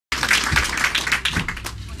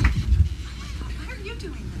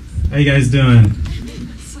How you guys doing?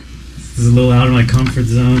 This is a little out of my comfort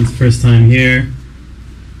zone. It's the first time here.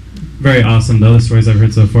 Very awesome, though. The stories I've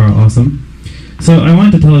heard so far are awesome. So I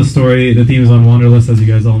wanted to tell a story. The theme is on Wanderlust, as you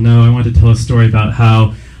guys all know. I wanted to tell a story about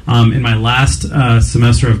how in my last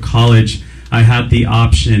semester of college, I had the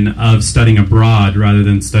option of studying abroad rather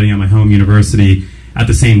than studying at my home university at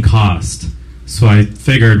the same cost. So I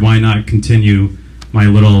figured, why not continue my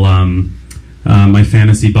little, my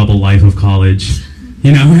fantasy bubble life of college,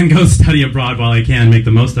 you know, and go study abroad while I can, make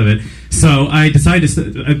the most of it. So I decided to,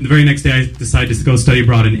 the very next day I decided to go study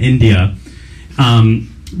abroad in India.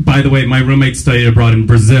 By the way, my roommate studied abroad in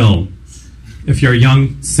Brazil. If you're a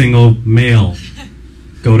young, single male,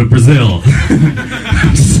 go to Brazil.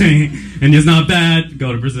 I'm just saying, India's not bad,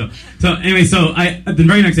 go to Brazil. So anyway, the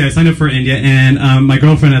very next day I signed up for India, and my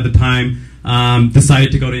girlfriend at the time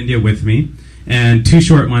decided to go to India with me. And 2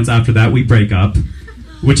 short months after that, we break up,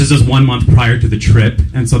 which is just 1 month prior to the trip.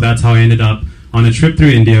 And so that's how I ended up on a trip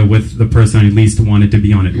through India with the person I least wanted to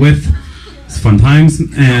be on it with. It's fun times.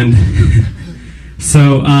 And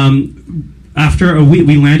so after a week,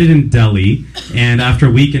 we landed in Delhi. And after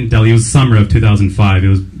a week in Delhi, it was summer of 2005. It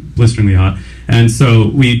was blisteringly hot. And so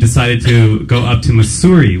we decided to go up to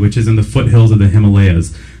Mussoorie, which is in the foothills of the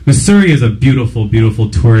Himalayas. Mussoorie is a beautiful,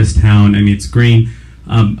 beautiful tourist town. I mean, it's green.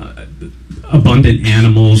 Abundant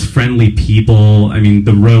animals, friendly people. I mean,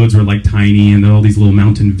 the roads were like tiny, and there were all these little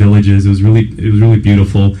mountain villages. It was really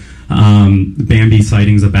beautiful. Bambi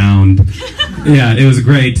sightings abound. Yeah, it was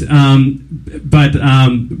great. But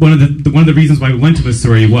one of the reasons why we went to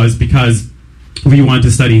Mussoorie was because we wanted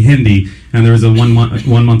to study Hindi, and there was a one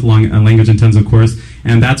month long language intensive course,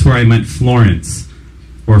 and that's where I met Florence,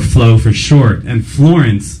 or Flo for short. And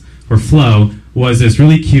Florence, or Flo, was this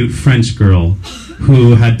really cute French girl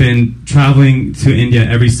who had been traveling to India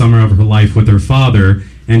every summer of her life with her father,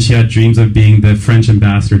 and she had dreams of being the French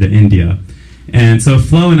ambassador to India. And so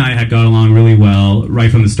Flo and I had got along really well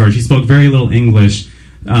right from the start. She spoke very little English,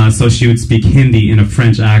 so she would speak Hindi in a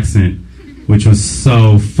French accent, which was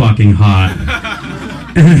so fucking hot.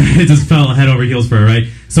 It just fell head over heels for her, right?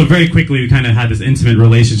 So very quickly we kind of had this intimate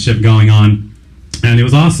relationship going on, and it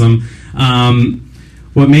was awesome.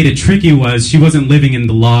 What made it tricky was she wasn't living in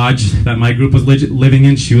the lodge that my group was living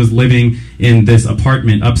in. She was living in this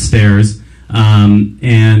apartment upstairs,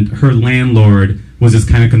 and her landlord was this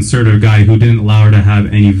kind of conservative guy who didn't allow her to have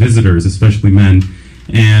any visitors, especially men.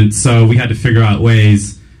 And so we had to figure out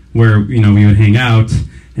ways where, you know, we would hang out.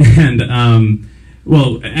 And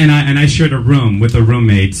I shared a room with a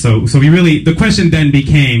roommate. So we really, the question then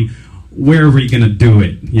became, where are we gonna do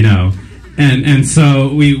it, you know? And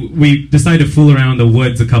so we decided to fool around the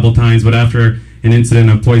woods a couple times, but after an incident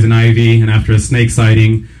of poison ivy and after a snake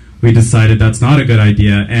sighting, we decided that's not a good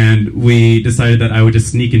idea, and we decided that I would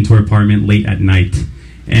just sneak into her apartment late at night.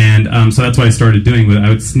 And so that's what I started doing. I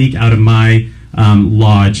would sneak out of my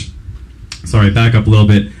lodge. Sorry, back up a little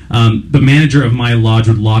bit. The manager of my lodge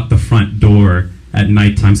would lock the front door at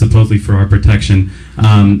nighttime, supposedly for our protection.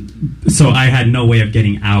 So I had no way of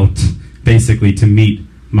getting out, basically, to meet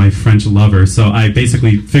my French lover. So I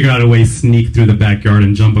basically figured out a way to sneak through the backyard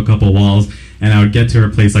and jump a couple walls, and I would get to her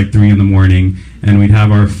place like 3 in the morning, and we'd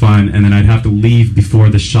have our fun, and then I'd have to leave before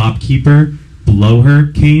the shopkeeper below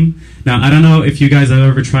her came. Now, I don't know if you guys have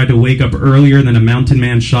ever tried to wake up earlier than a mountain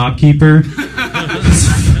man shopkeeper.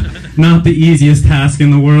 Not the easiest task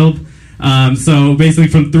in the world. So basically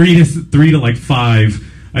from 3 to like 5,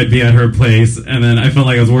 I'd be at her place, and then I felt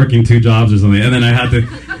like I was working 2 jobs or something, and then I had to,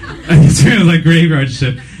 it was like graveyard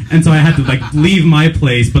shift, and so I had to like leave my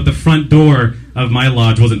place, but the front door of my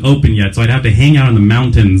lodge wasn't open yet, so I'd have to hang out in the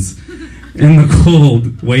mountains in the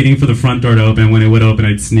cold, waiting for the front door to open. When it would open,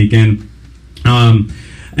 I'd sneak in. And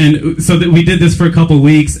so we did this for a couple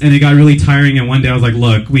weeks, and it got really tiring, and one day I was like,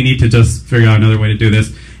 look, we need to just figure out another way to do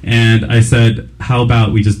this. And I said, how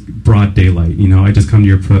about we just broad daylight, you know, I just come to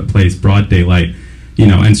your place, broad daylight, you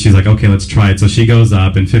know. And she's like, okay, let's try it. So she goes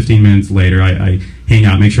up, and 15 minutes later, I hang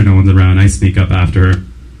out, make sure no one's around, I sneak up after her,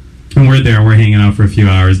 and we're there, we're hanging out for a few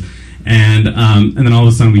hours, and then all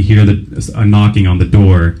of a sudden we hear a knocking on the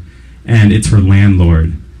door, and it's her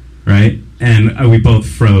landlord, right? And we both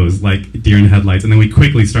froze, like deer in headlights, and then we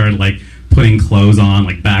quickly started like putting clothes on,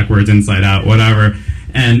 like backwards, inside out, whatever.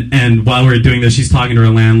 And while we were doing this, she's talking to her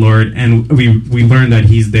landlord, and we learned that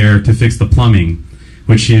he's there to fix the plumbing,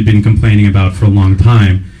 which she had been complaining about for a long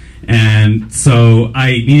time. And so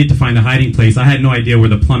I needed to find a hiding place. I had no idea where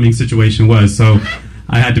the plumbing situation was, so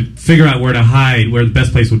I had to figure out where to hide, where the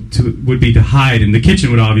best place would be to hide. And the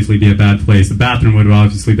kitchen would obviously be a bad place. The bathroom would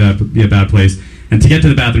obviously be a bad place. And to get to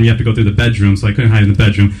the bathroom, you have to go through the bedroom, so I couldn't hide in the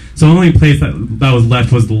bedroom. So the only place that was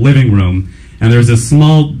left was the living room. and there was a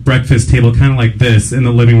small breakfast table, kind of like this, in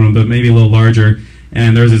the living room, but maybe a little larger,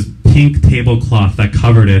 and there was this pink tablecloth that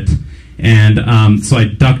covered it, and so I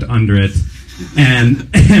ducked under it, and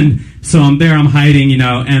so I'm there, I'm hiding, you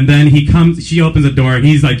know, and then she opens the door, and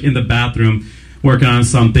he's like in the bathroom working on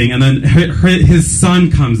something, and then his son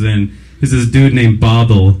comes in. There's this dude named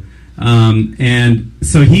Bodel, and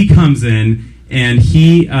so he comes in, and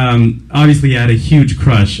he obviously had a huge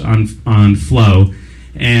crush on Flo,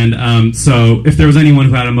 and so if there was anyone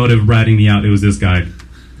who had a motive of ratting me out, it was this guy.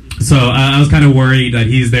 So I was kind of worried that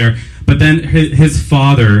he's there, but then his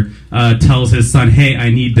father tells his son, "Hey, I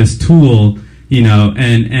need this tool," you know,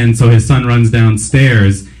 and so his son runs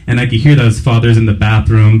downstairs, and I could hear that his father's in the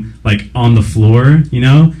bathroom, like on the floor, you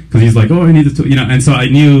know, because he's like, "Oh, I need this tool," you know, and so I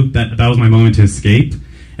knew that that was my moment to escape,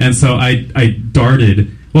 and so I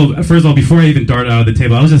darted. Well, first of all, before I even darted out of the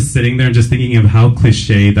table, I was just sitting there and just thinking of how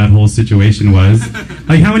cliche that whole situation was.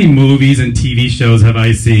 Like, how many movies and TV shows have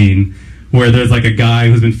I seen where there's like a guy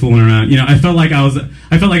who's been fooling around? You know, I felt like I was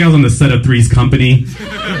on the set of Three's Company,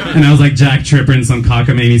 and I was like Jack Tripper in some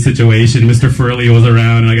cockamamie situation. Mr. Furley was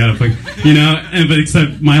around, and I got you know, but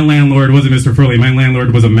except my landlord wasn't Mr. Furley. My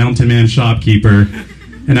landlord was a mountain man shopkeeper,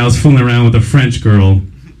 and I was fooling around with a French girl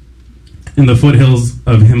in the foothills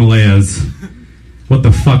of Himalayas. What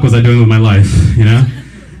the fuck was I doing with my life, you know?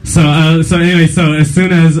 So anyway, so as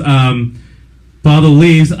soon as Bodel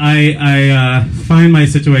leaves, I find my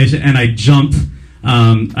situation, and I jump,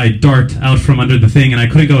 I dart out from under the thing, and I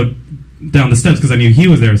couldn't go down the steps because I knew he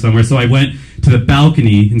was there somewhere, so I went to the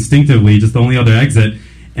balcony instinctively, just the only other exit,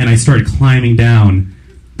 and I started climbing down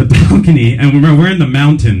the balcony, and remember, we're in the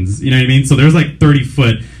mountains, you know what I mean? So there's like 30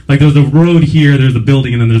 foot, like there's a road here, there's a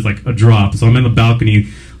building, and then there's like a drop, so I'm in the balcony,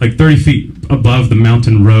 like 30 feet above the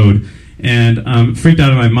mountain road, and freaked out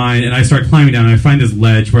of my mind, and I start climbing down, and I find this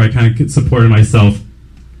ledge where I kind of supported myself,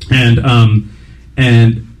 and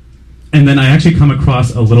then I actually come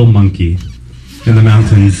across a little monkey in the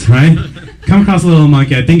mountains, right? Come across a little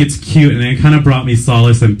monkey, I think it's cute, and it kind of brought me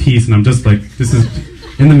solace and peace, and I'm just like, this is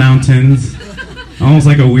in the mountains, almost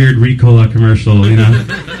like a weird Ricola commercial, you know?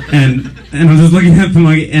 And I'm just looking at the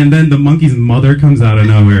monkey, and then the monkey's mother comes out of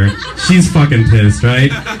nowhere. She's fucking pissed,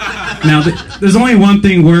 right? Now, there's only one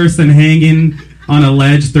thing worse than hanging on a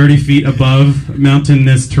ledge 30 feet above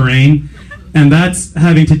mountainous terrain, and that's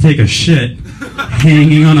having to take a shit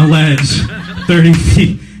hanging on a ledge 30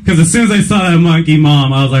 feet. Because as soon as I saw that monkey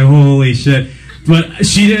mom, I was like, holy shit. But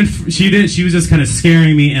she didn't, she was just kind of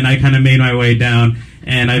scaring me, and I kind of made my way down,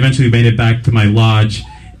 and I eventually made it back to my lodge,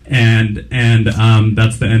 and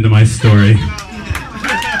that's the end of my story.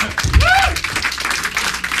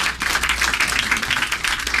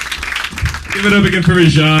 Give it up again for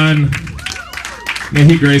Rajan. May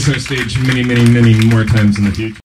he grace our stage many, many, many more times in the future.